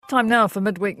Time now for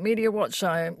Midweek Mediawatch.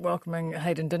 I'm welcoming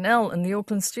Hayden Donnell in the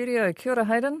Auckland studio. Kia ora,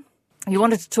 Hayden. You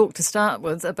wanted to talk to start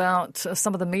with about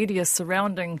some of the media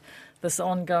surrounding this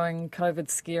ongoing COVID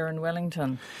scare in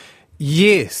Wellington.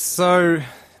 Yes, so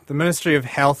the Ministry of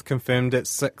Health confirmed at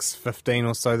 6:15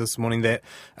 or so this morning that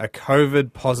a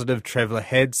COVID-positive traveller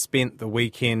had spent the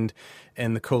weekend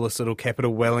in the coolest little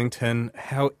capital, Wellington.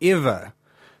 However,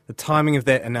 the timing of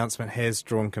that announcement has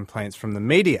drawn complaints from the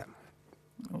media.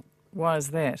 Why is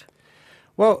that?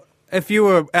 Well, if you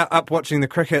were up watching the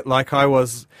cricket like I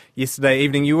was yesterday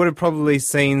evening, you would have probably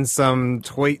seen some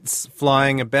tweets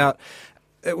flying about.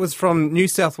 It was from New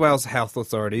South Wales health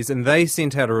authorities, and they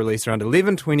sent out a release around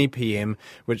 11:20pm,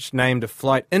 which named a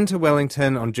flight into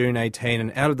Wellington on June 18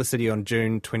 and out of the city on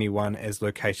June 21 as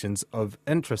locations of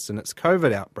interest in its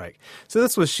COVID outbreak. So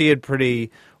this was shared pretty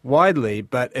widely,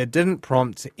 but it didn't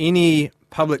prompt any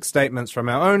public statements from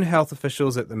our own health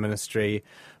officials at the Ministry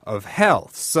of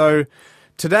Health. So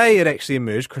today it actually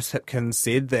emerged, Chris Hipkins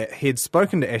said that he had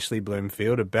spoken to Ashley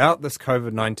Bloomfield about this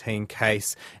COVID-19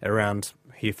 case around,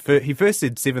 he first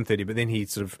said 7:30, but then he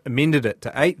sort of amended it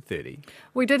to 8:30.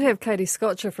 We did have Katie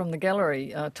Scotcher from the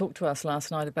gallery talk to us last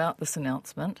night about this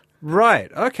announcement.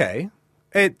 Right, okay.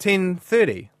 At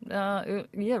 10:30?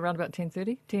 Yeah, around about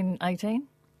 10:30, 10:18.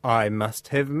 I must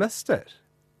have missed it.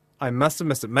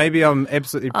 Maybe I'm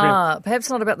absolutely... Perhaps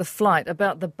not about the flight,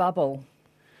 about the bubble.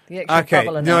 The actual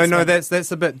bubble announcement. No,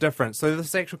 that's a bit different. So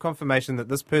this actual confirmation that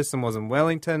this person was in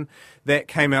Wellington, that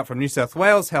came out from New South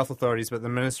Wales health authorities, but the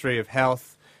Ministry of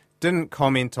Health didn't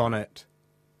comment on it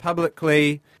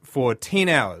publicly for 10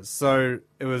 hours. So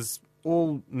it was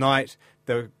all night.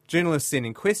 There were journalists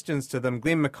sending questions to them.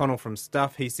 Glenn McConnell from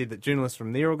Stuff, he said that journalists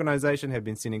from their organisation had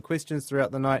been sending questions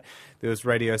throughout the night. There was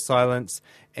radio silence.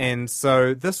 And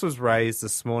so this was raised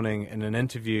this morning in an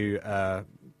interview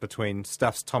between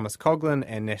Stuff's Thomas Coughlan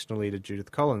and National leader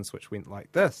Judith Collins, which went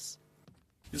like this.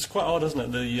 It's quite odd, isn't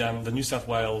it? The New South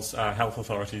Wales health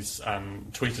authorities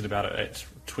tweeted about it at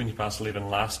 11:20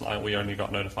 last night. We only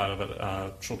got notified of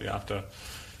it shortly after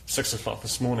 6 o'clock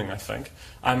this morning, I think.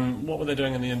 What were they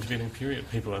doing in the intervening period?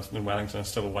 People in Wellington are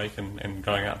still awake and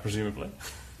going out, presumably.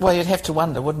 Well, you'd have to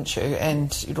wonder, wouldn't you?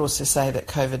 And you'd also say that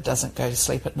COVID doesn't go to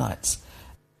sleep at nights.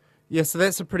 Yeah, so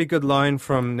that's a pretty good line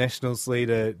from Nationals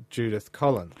leader Judith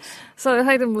Collins. So,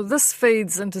 Hayden, well, this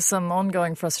feeds into some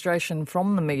ongoing frustration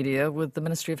from the media with the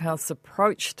Ministry of Health's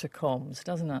approach to comms,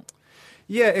 doesn't it?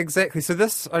 Yeah, exactly. So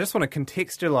I just want to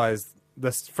contextualise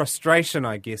this frustration,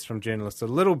 I guess, from journalists a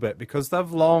little bit, because they've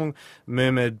long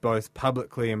murmured both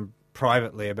publicly and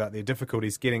privately about their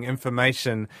difficulties getting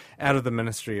information out of the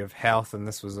Ministry of Health, and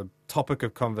this was a topic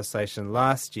of conversation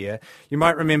last year. You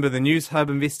might remember the News Hub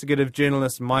investigative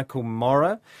journalist Michael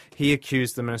Morra. He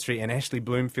accused the ministry, and Ashley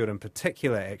Bloomfield in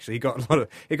particular, actually, he got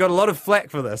a lot of flack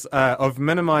for this, of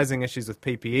minimising issues with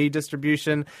PPE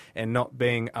distribution and not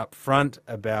being upfront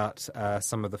about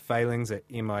some of the failings at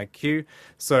MIQ.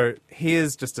 So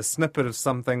here's just a snippet of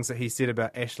some things that he said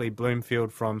about Ashley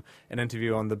Bloomfield from an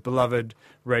interview on the beloved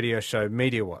radio show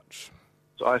Mediawatch.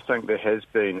 So I think there has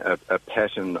been a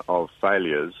pattern of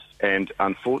failures, and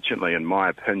unfortunately, in my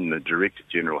opinion, the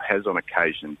Director-General has on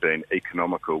occasion been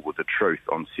economical with the truth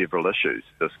on several issues.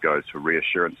 This goes for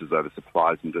reassurances over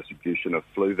supplies and distribution of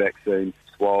flu vaccine,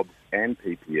 swabs and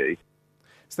PPE.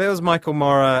 So that was Michael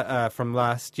Morra from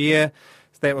last year.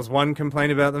 That was one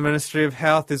complaint about the Ministry of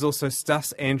Health. There's also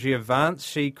Stuff's Andrea Vance.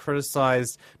 She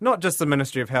criticised not just the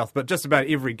Ministry of Health, but just about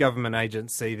every government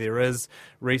agency there is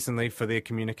recently for their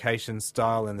communication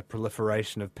style and the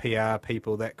proliferation of PR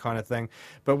people, that kind of thing.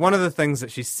 But one of the things that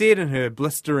she said in her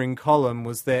blistering column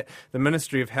was that the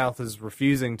Ministry of Health is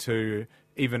refusing to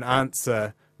even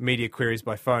answer media queries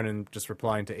by phone and just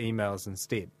replying to emails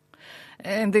instead.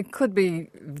 And there could be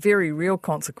very real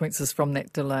consequences from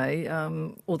that delay,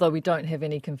 although we don't have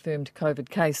any confirmed COVID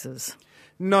cases.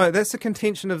 No, that's a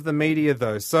contention of the media,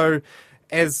 though. So,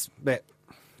 as that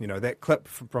clip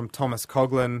from Thomas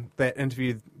Coughlan, that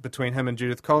interview between him and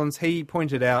Judith Collins, he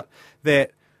pointed out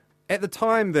that at the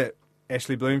time that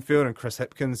Ashley Bloomfield and Chris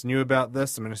Hipkins knew about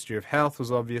this, the Ministry of Health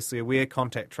was obviously aware,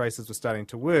 contact tracers were starting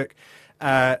to work.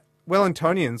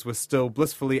 Wellingtonians were still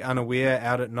blissfully unaware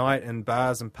out at night in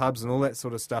bars and pubs and all that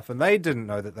sort of stuff, and they didn't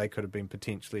know that they could have been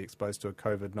potentially exposed to a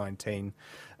COVID-19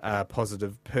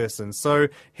 positive person. So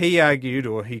he argued,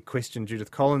 or he questioned Judith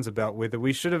Collins about whether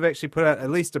we should have actually put out at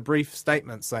least a brief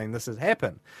statement saying this has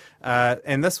happened.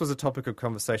 And this was a topic of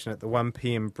conversation at the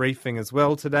 1pm briefing as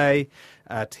well today.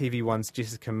 TV1's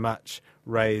Jessica Much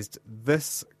raised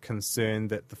this concern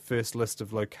that the first list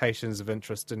of locations of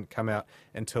interest didn't come out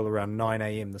until around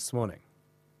 9am this morning.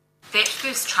 That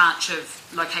first tranche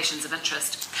of locations of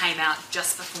interest came out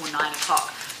just before 9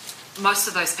 o'clock. most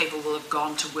of those people will have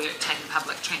gone to work taking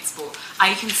public transport. Are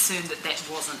you concerned that that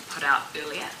wasn't put out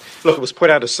earlier? Look, it was put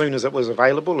out as soon as it was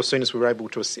available, as soon as we were able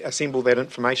to assemble that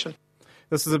information.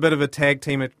 This is a bit of a tag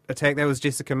team attack. That was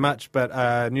Jessica Much,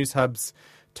 but News Hub's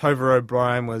Tova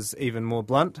O'Brien was even more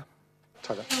blunt.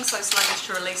 Being so sluggish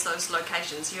to release those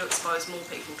locations, you exposed more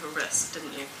people to risk,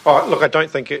 didn't you? Oh, look, I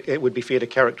don't think it would be fair to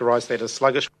characterise that as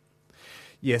sluggish.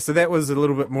 Yeah, so that was a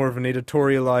little bit more of an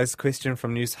editorialised question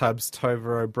from News Hub's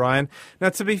Tova O'Brien. Now,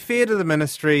 to be fair to the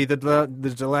ministry, the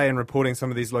delay in reporting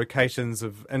some of these locations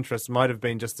of interest might have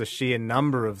been just the sheer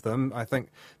number of them. I think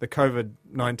the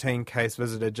COVID-19 case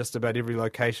visited just about every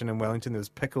location in Wellington. There was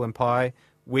Pickle and Pie,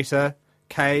 Weta,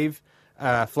 Cave,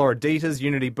 Floriditas,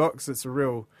 Unity Books. It's a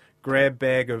real grab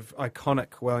bag of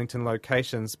iconic Wellington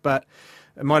locations, but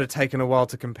it might have taken a while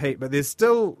to compete. But there's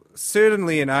still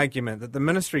certainly an argument that the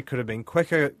ministry could have been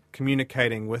quicker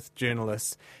communicating with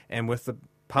journalists and with the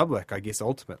public, I guess,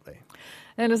 ultimately.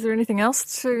 And is there anything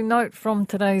else to note from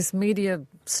today's media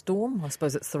storm? I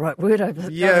suppose it's the right word over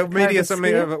Yeah, media,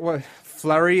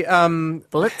 flurry.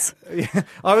 Blitz? Yeah,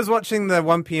 I was watching the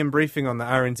 1pm briefing on the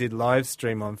RNZ live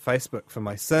stream on Facebook for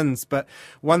my sins, but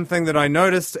one thing that I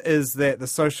noticed is that the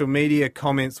social media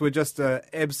comments were just an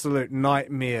absolute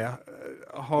nightmare,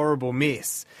 a horrible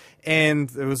mess.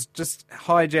 And it was just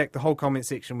hijacked. The whole comment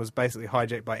section was basically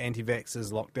hijacked by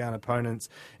anti-vaxxers, lockdown opponents,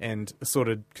 and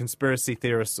assorted conspiracy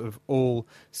theorists of all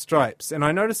stripes. And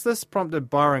I noticed this prompted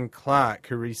Byron Clark,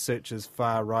 who researches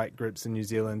far-right groups in New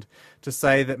Zealand, to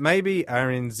say that maybe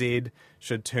RNZ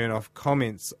should turn off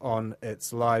comments on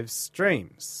its live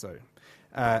streams. So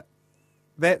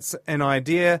that's an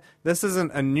idea. This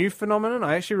isn't a new phenomenon.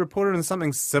 I actually reported on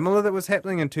something similar that was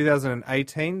happening in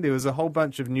 2018. There was a whole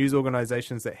bunch of news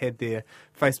organisations that had their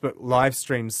Facebook live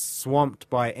streams swamped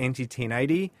by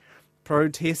anti-1080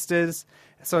 protesters.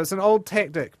 So it's an old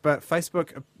tactic, but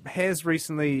Facebook has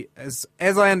recently, as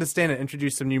I understand it,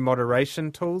 introduced some new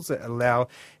moderation tools that allow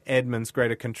admins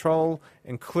greater control,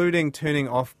 including turning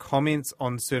off comments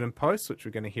on certain posts, which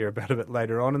we're going to hear about a bit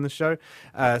later on in the show.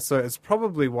 So it's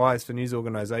probably wise for news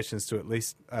organisations to at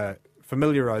least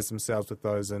familiarise themselves with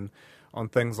those and on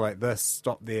things like this,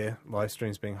 stop their live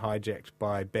streams being hijacked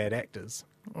by bad actors.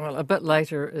 Well, a bit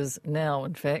later is now,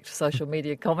 in fact, social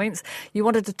media comments. You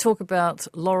wanted to talk about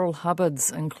Laurel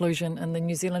Hubbard's inclusion in the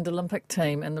New Zealand Olympic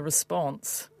team and the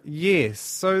response. Yes,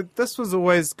 so this was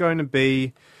always going to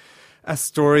be a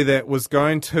story that was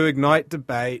going to ignite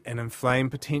debate and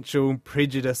inflame potential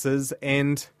prejudices,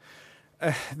 and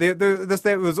there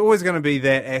was always going to be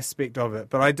that aspect of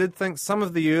it. But I did think some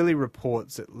of the early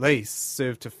reports, at least,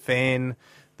 served to fan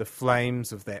the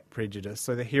flames of that prejudice.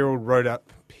 So the Herald wrote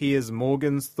up Piers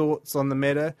Morgan's thoughts on the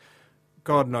matter.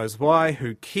 God knows why,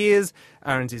 who cares?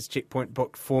 RNZ's Checkpoint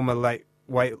booked former late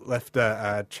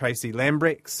weightlifter Tracy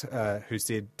Lambrex, who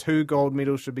said 2 gold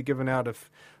medals should be given out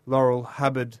if Laurel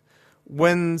Hubbard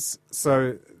wins.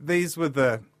 So these were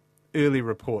the early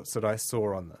reports that I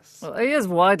saw on this. Well, he is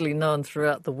widely known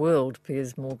throughout the world,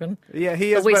 Piers Morgan. Yeah,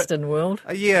 he is. The Western world.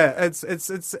 Yeah,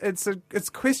 it's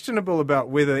questionable about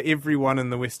whether everyone in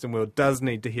the Western world does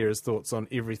need to hear his thoughts on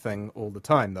everything all the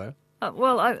time, though.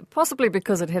 Possibly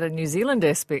because it had a New Zealand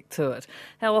aspect to it.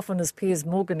 How often has Piers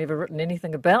Morgan ever written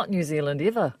anything about New Zealand,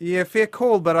 ever? Yeah, fair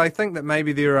call, but I think that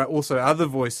maybe there are also other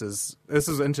voices. This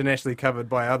is internationally covered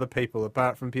by other people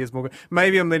apart from Piers Morgan.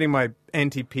 Maybe I'm letting my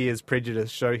anti-Piers prejudice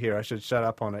show here. I should shut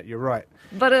up on it. You're right,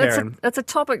 but Karyn. It's a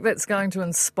topic that's going to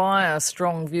inspire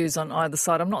strong views on either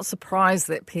side. I'm not surprised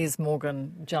that Piers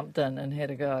Morgan jumped in and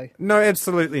had a go. No,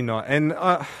 absolutely not. And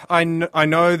I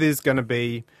know there's going to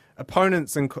be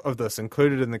opponents of this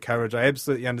included in the coverage. I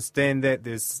absolutely understand that.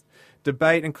 There's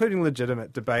debate, including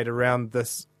legitimate debate, around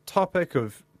this topic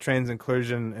of trans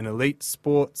inclusion in elite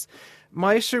sports.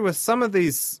 My issue with some of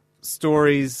these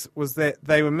stories was that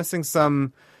they were missing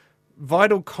some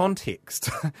vital context.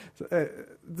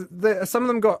 Some of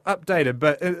them got updated,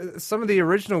 but some of the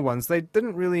original ones, they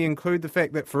didn't really include the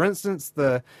fact that, for instance,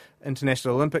 the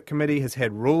International Olympic Committee has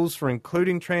had rules for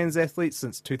including trans athletes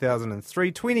since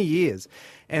 2003, 20 years.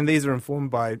 And these are informed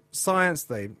by science.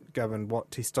 They govern what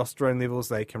testosterone levels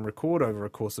they can record over a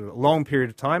course of a long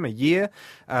period of time, a year.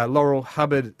 Laurel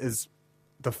Hubbard is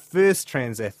the first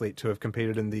trans athlete to have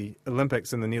competed in the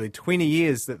Olympics in the nearly 20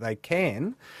 years that they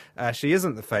can. She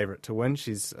isn't the favourite to win.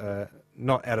 She's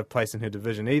not out of place in her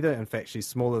division either. In fact, she's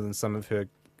smaller than some of her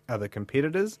other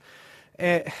competitors.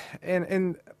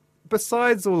 And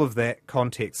besides all of that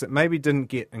context that maybe didn't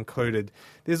get included,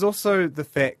 there's also the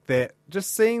fact that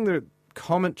just seeing the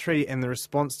commentary and the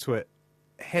response to it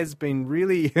has been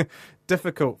really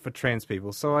difficult for trans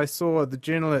people. So I saw the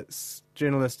trans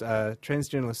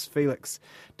journalist Felix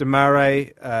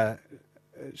Demare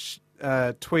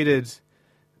tweeted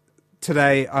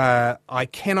today, I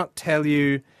cannot tell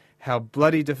you how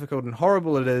bloody difficult and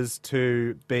horrible it is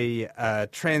to be a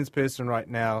trans person right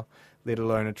now, let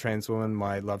alone a trans woman.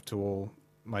 My love to all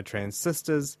my trans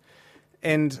sisters.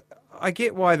 And I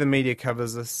get why the media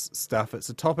covers this stuff. It's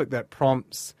a topic that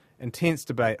prompts intense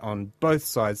debate on both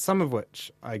sides, some of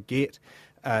which I get.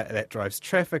 That drives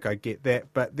traffic, I get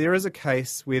that. But there is a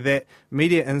case where that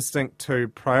media instinct to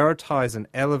prioritise and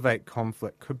elevate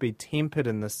conflict could be tempered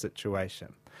in this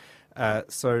situation.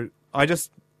 So I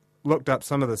just looked up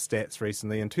some of the stats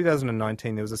recently. In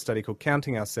 2019, there was a study called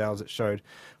Counting Ourselves. It showed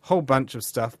a whole bunch of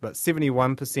stuff, but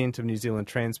 71% of New Zealand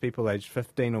trans people aged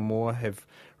 15 or more have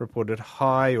reported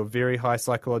high or very high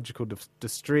psychological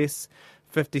distress.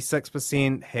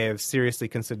 56% have seriously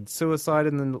considered suicide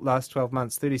in the last 12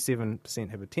 months. 37%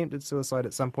 have attempted suicide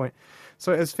at some point.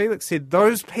 So as Felix said,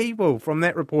 those people from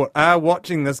that report are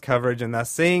watching this coverage and they're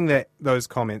seeing those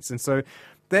comments. And so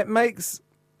that makes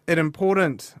it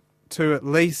important to at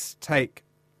least take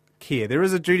care. There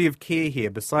is a duty of care here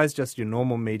besides just your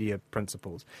normal media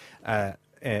principles. And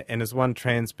as one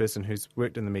trans person who's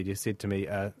worked in the media said to me,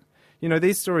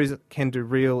 these stories can do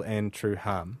real and true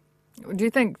harm. Do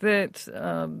you think that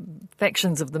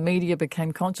factions of the media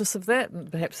became conscious of that and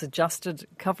perhaps adjusted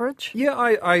coverage? Yeah,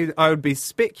 I would be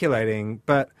speculating,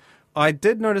 but I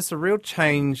did notice a real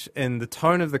change in the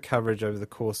tone of the coverage over the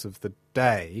course of the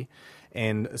day,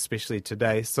 and especially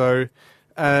today. So,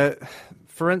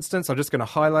 for instance, I'm just going to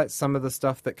highlight some of the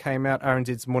stuff that came out.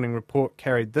 RNZ's Morning Report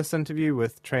carried this interview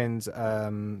with trans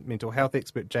mental health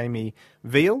expert Jamie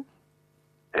Veal.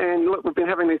 And look, we've been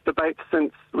having these debates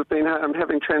since we've been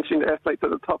having transgender athletes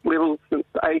at the top level since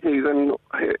the 80s, and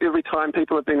every time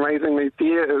people have been raising these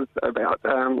fears about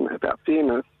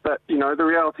fairness. But, the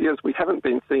reality is we haven't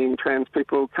been seeing trans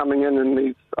people coming in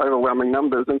these overwhelming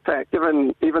numbers. In fact,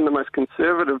 given even the most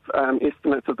conservative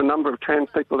estimates of the number of trans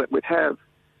people that we'd have,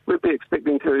 we'd be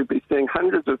expecting to be seeing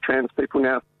hundreds of trans people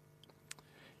now.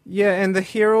 Yeah, and the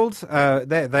Herald,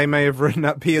 they may have written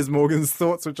up Piers Morgan's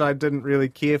thoughts, which I didn't really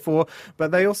care for, but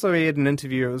they also aired an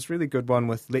interview, it was a really good one,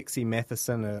 with Lexi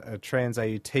Matheson, a trans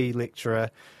AUT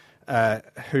lecturer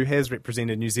who has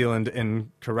represented New Zealand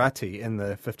in karate in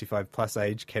the 55-plus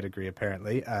age category,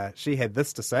 apparently. She had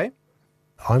this to say.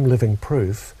 I'm living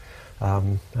proof,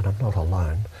 and I'm not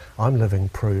alone, I'm living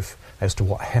proof as to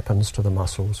what happens to the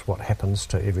muscles, what happens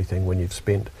to everything when you've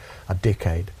spent a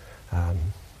decade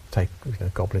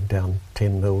gobbling down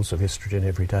 10 mils of estrogen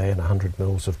every day and 100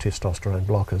 mils of testosterone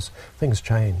blockers. Things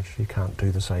change. You can't do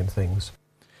the same things.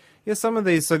 Yeah, some of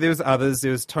these, so there was others.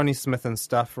 There was Tony Smith and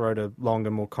Stuff wrote a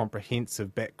longer, more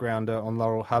comprehensive backgrounder on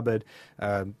Laurel Hubbard.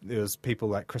 There was people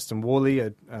like Kristen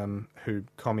Worley who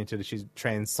commented, she's a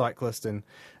trans cyclist, and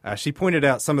she pointed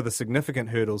out some of the significant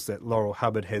hurdles that Laurel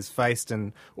Hubbard has faced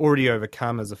and already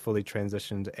overcome as a fully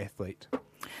transitioned athlete.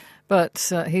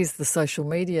 But here's the social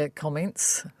media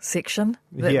comments section.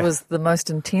 That was the most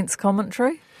intense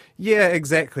commentary. Yeah,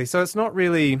 exactly. So it's not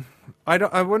really...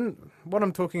 What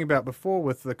I'm talking about before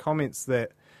with the comments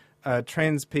that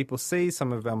trans people see,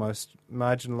 some of our most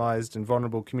marginalised and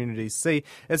vulnerable communities see,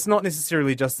 it's not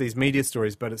necessarily just these media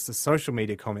stories, but it's the social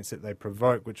media comments that they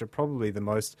provoke, which are probably the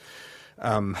most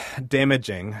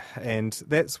damaging. And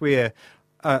that's where...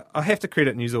 I have to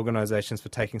credit news organisations for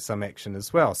taking some action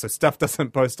as well. So Stuff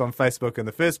doesn't post on Facebook in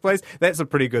the first place. That's a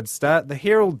pretty good start. The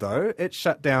Herald, though, it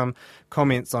shut down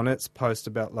comments on its post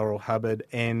about Laurel Hubbard,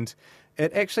 and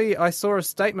it actually, I saw a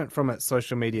statement from its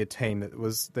social media team that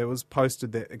was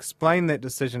posted that explained that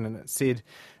decision, and it said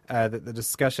that the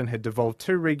discussion had devolved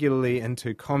too regularly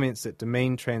into comments that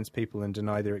demean trans people and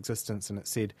deny their existence, and it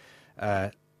said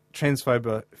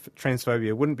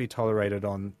transphobia wouldn't be tolerated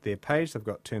on their page. They've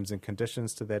got terms and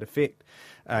conditions to that effect.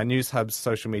 Newshub's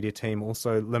social media team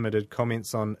also limited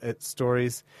comments on its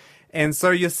stories. And so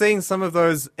you're seeing some of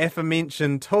those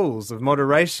aforementioned tools of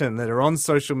moderation that are on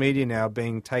social media now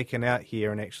being taken out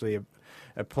here and actually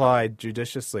applied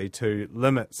judiciously to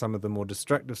limit some of the more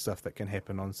destructive stuff that can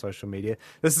happen on social media.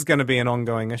 This is going to be an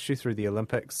ongoing issue through the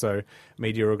Olympics, so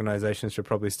media organisations should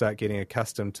probably start getting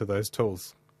accustomed to those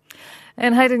tools.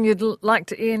 And Hayden, you'd like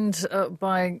to end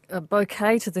by a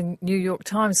bouquet to the New York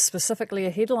Times, specifically a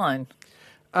headline.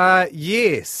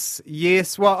 Yes.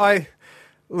 Well,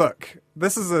 look,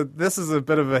 this is a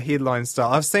bit of a headline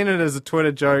style. I've seen it as a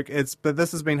Twitter joke. But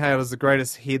this has been hailed as the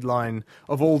greatest headline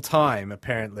of all time,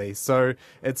 apparently. So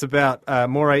it's about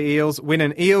moray eels. When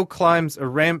an eel climbs a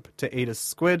ramp to eat a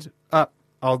squid, I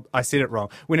said it wrong.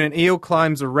 When an eel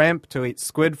climbs a ramp to eat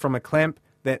squid from a clamp,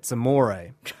 that's a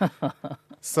moray.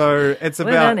 So it's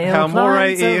about how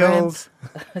moray eels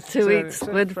to eat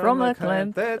squid from a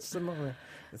clamp. That's the moray.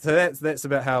 So that's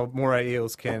about how moray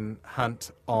eels can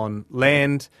hunt on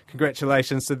land.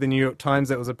 Congratulations to the New York Times.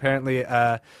 That was apparently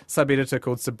a sub-editor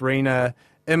called Sabrina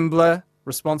Imbler,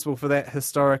 responsible for that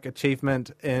historic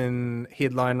achievement in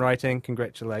headline writing.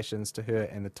 Congratulations to her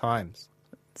and the Times.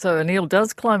 So an eel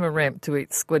does climb a ramp to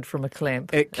eat squid from a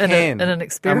clamp? It can. In an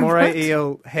experiment? A moray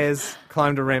eel has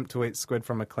climbed a ramp to eat squid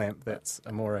from a clamp. That's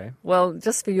a moray. Well,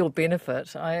 just for your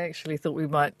benefit, I actually thought we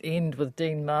might end with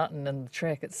Dean Martin and the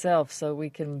track itself so we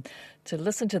can to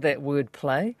listen to that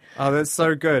wordplay. Oh, that's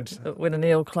so good. When an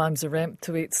eel climbs a ramp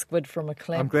to eat squid from a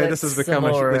clamp. I'm glad this has become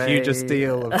the hugest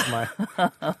deal of my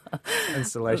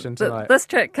installation tonight. This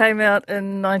track came out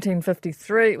in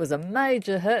 1953. It was a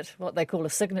major hit, what they call a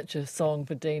signature song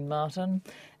for Dean Martin,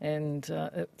 and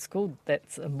it's called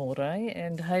That's Amore.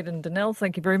 And Hayden Donnell,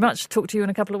 thank you very much. Talk to you in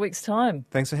a couple of weeks' time.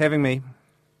 Thanks for having me.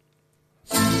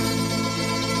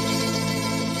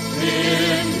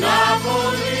 In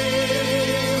Napoli,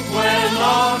 where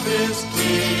love is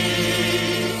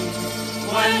king,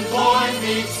 when boy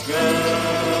meets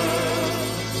girl,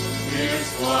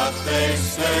 here's what they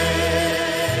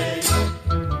say.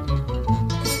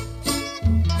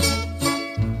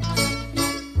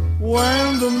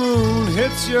 When the moon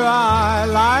hits your eye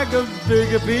like a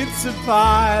big pizza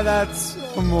pie, that's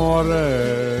amore.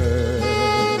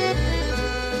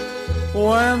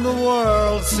 When the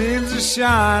world seems to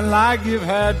shine like you've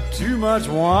had too much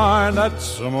wine,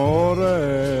 that's amore.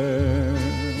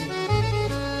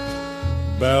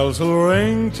 Bells will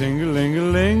ring,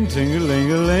 ting-a-ling-a-ling,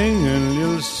 ting-a-ling-a-ling, and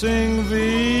you'll sing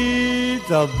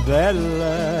Vita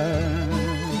Bella.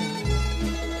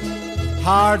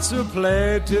 Hearts will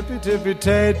play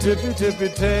tippy-tippy-tay,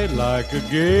 tippy-tippy-tay, like a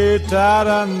gay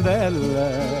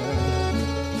tarantella.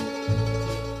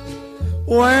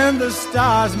 When the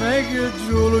stars make you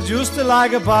drool, just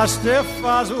like a pasta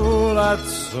fazool,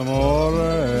 that's amore.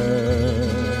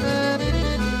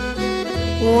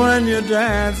 When you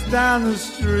dance down the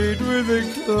street with a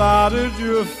cloud at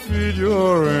your feet,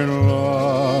 you're in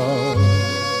love.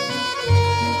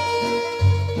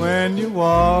 When you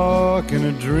walk in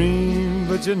a dream,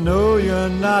 but you know you're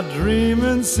not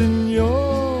dreaming,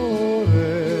 signore.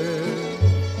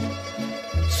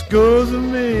 Scusa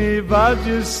me, but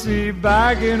you see,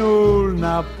 back in old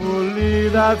Napoli,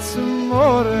 that's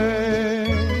amore. When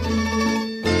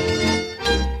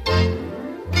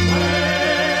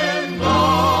the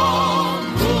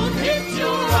moon hits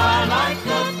your eye like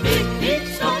a big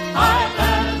pizza pie,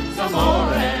 that's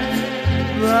amore.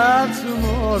 That's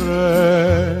amore.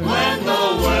 When the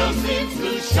world seems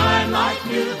to shine like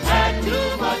you've had too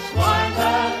much wine,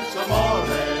 that's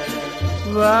amore.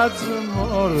 That's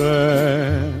amore.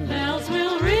 Bells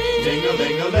will ring,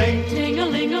 ting-a-ling-a-ling,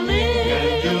 ting-a-ling-a-ling,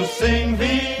 and you'll sing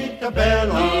Vita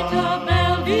Bella, Vita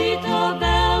Bella, Vita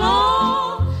Bella.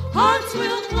 Hearts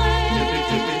will play,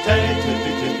 tippy-tippy-tay,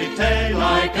 tippy-tippy-tay,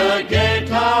 like a gay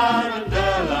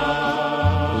tarantella.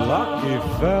 Lucky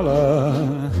fella.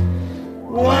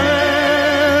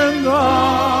 When the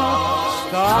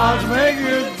stars make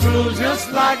you drool, just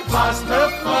like pasta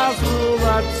fazool,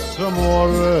 that's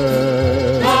amore.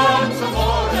 That's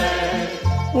amore.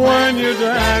 When you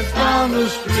dance down the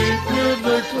street with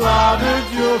the cloud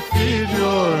at your feet,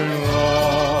 you're in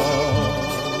love.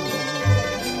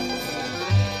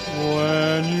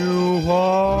 When you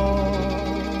walk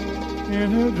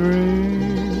in a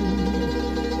dream,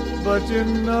 but you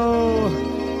know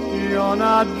you're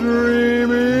not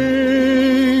dreaming,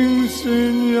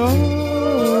 signore.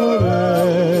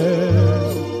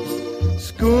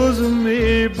 Scusa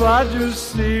me, but you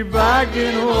see, back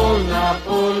in old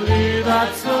Napoli,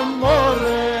 that's amore.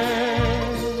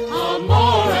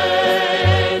 Amore.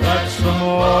 That's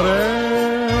amore.